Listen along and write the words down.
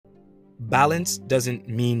Balance doesn't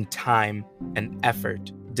mean time and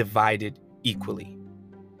effort divided equally.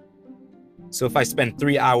 So if I spend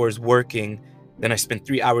 3 hours working, then I spend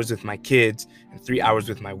 3 hours with my kids and 3 hours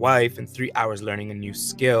with my wife and 3 hours learning a new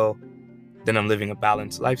skill, then I'm living a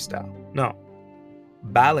balanced lifestyle. No.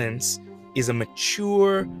 Balance is a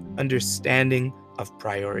mature understanding of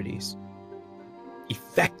priorities.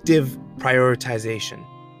 Effective prioritization.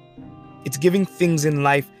 It's giving things in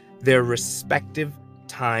life their respective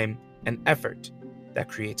time and effort that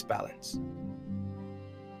creates balance.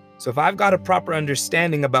 So if I've got a proper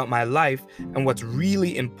understanding about my life and what's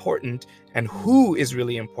really important and who is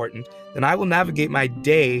really important, then I will navigate my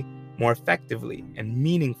day more effectively and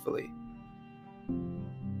meaningfully.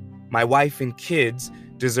 My wife and kids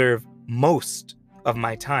deserve most of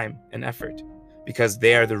my time and effort because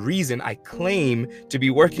they are the reason I claim to be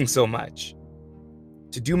working so much.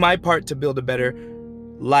 To do my part to build a better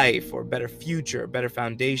life or better future, better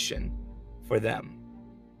foundation for them.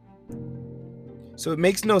 So it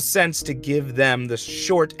makes no sense to give them the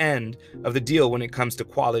short end of the deal when it comes to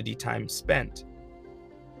quality time spent.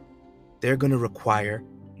 They're going to require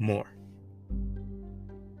more.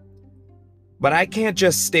 But I can't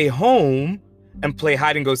just stay home and play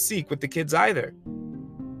hide and go seek with the kids either.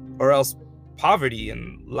 Or else poverty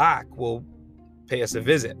and lack will pay us a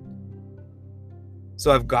visit.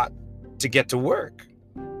 So I've got to get to work.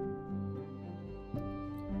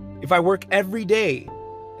 If I work every day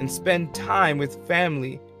and spend time with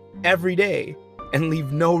family every day and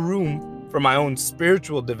leave no room for my own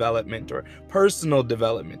spiritual development or personal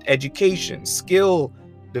development, education, skill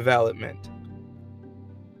development,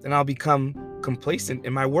 then I'll become complacent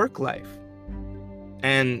in my work life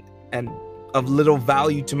and of little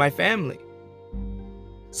value to my family.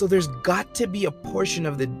 So there's got to be a portion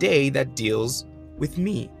of the day that deals with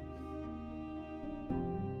me.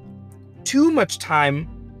 Too much time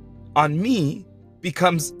on me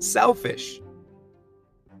becomes selfish.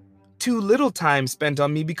 Too little time spent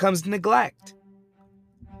on me becomes neglect.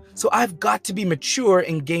 So I've got to be mature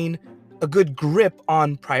and gain a good grip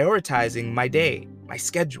on prioritizing my day, my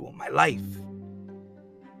schedule, my life.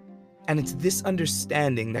 And it's this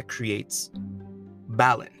understanding that creates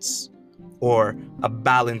balance, or a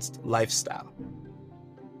balanced lifestyle.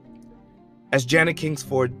 As Janet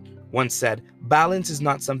Kingsford once said, balance is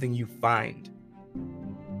not something you find.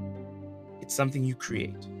 It's something you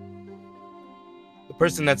create. The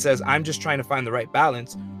person that says, I'm just trying to find the right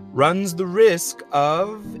balance, runs the risk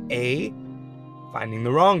of A, finding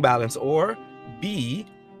the wrong balance, or B,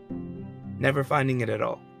 never finding it at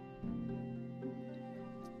all.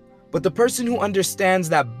 But the person who understands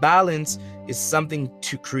that balance is something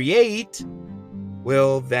to create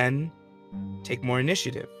will then take more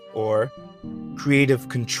initiative or creative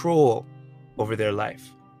control over their life,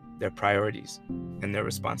 their priorities, and their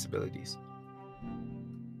responsibilities.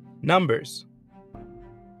 Numbers.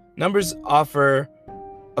 Numbers offer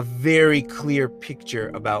a very clear picture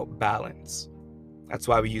about balance. That's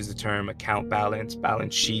why we use the term account balance,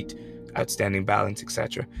 balance sheet, outstanding balance,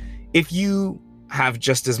 etc. If you have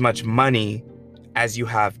just as much money as you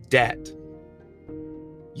have debt,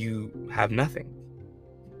 you have nothing.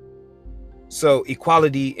 So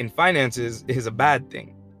equality in finances is a bad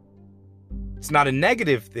thing. It's not a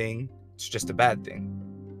negative thing, it's just a bad thing.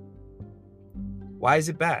 Why is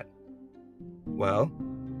it bad? Well,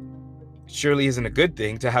 it surely isn't a good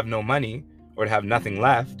thing to have no money or to have nothing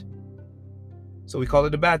left. So we call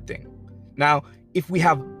it a bad thing. Now, if we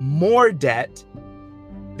have more debt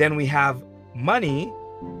than we have money,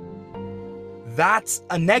 that's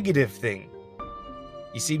a negative thing.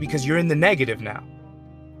 You see, because you're in the negative now.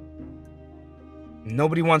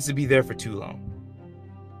 Nobody wants to be there for too long.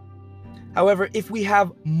 However, if we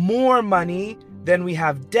have more money than we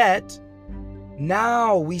have debt,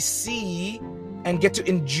 now we see and get to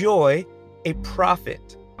enjoy a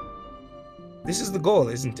profit. This is the goal,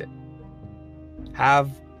 isn't it?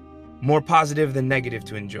 Have more positive than negative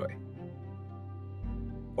to enjoy,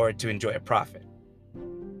 or to enjoy a profit.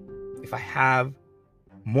 If I have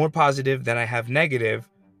more positive than I have negative,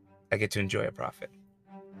 I get to enjoy a profit.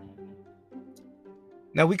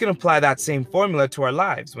 Now we can apply that same formula to our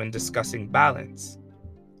lives when discussing balance.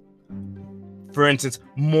 For instance,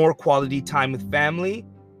 more quality time with family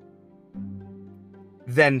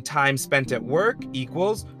than time spent at work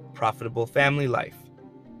equals profitable family life.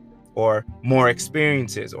 Or more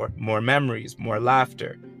experiences, or more memories, more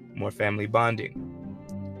laughter, more family bonding.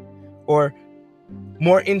 Or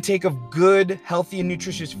more intake of good, healthy, and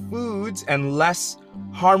nutritious foods and less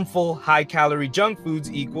harmful, high-calorie junk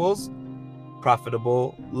foods equals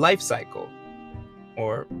profitable life cycle,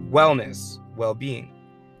 or wellness, well-being.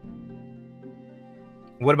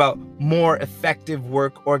 What about more effective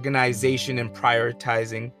work organization and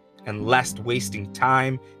prioritizing, and less wasting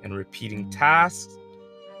time and repeating tasks?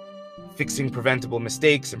 Fixing preventable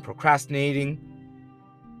mistakes and procrastinating.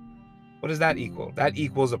 What does that equal? That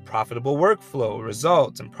equals a profitable workflow,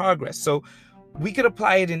 results, and progress. So we could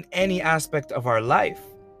apply it in any aspect of our life.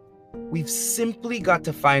 We've simply got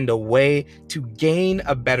to find a way to gain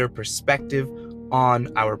a better perspective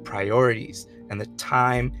on our priorities and the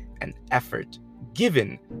time and effort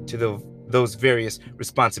given to those various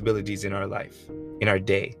responsibilities in our life, in our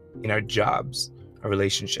day, in our jobs, our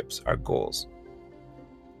relationships, our goals.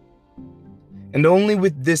 And only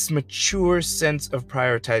with this mature sense of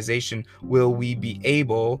prioritization will we be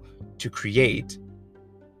able to create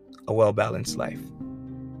a well-balanced life.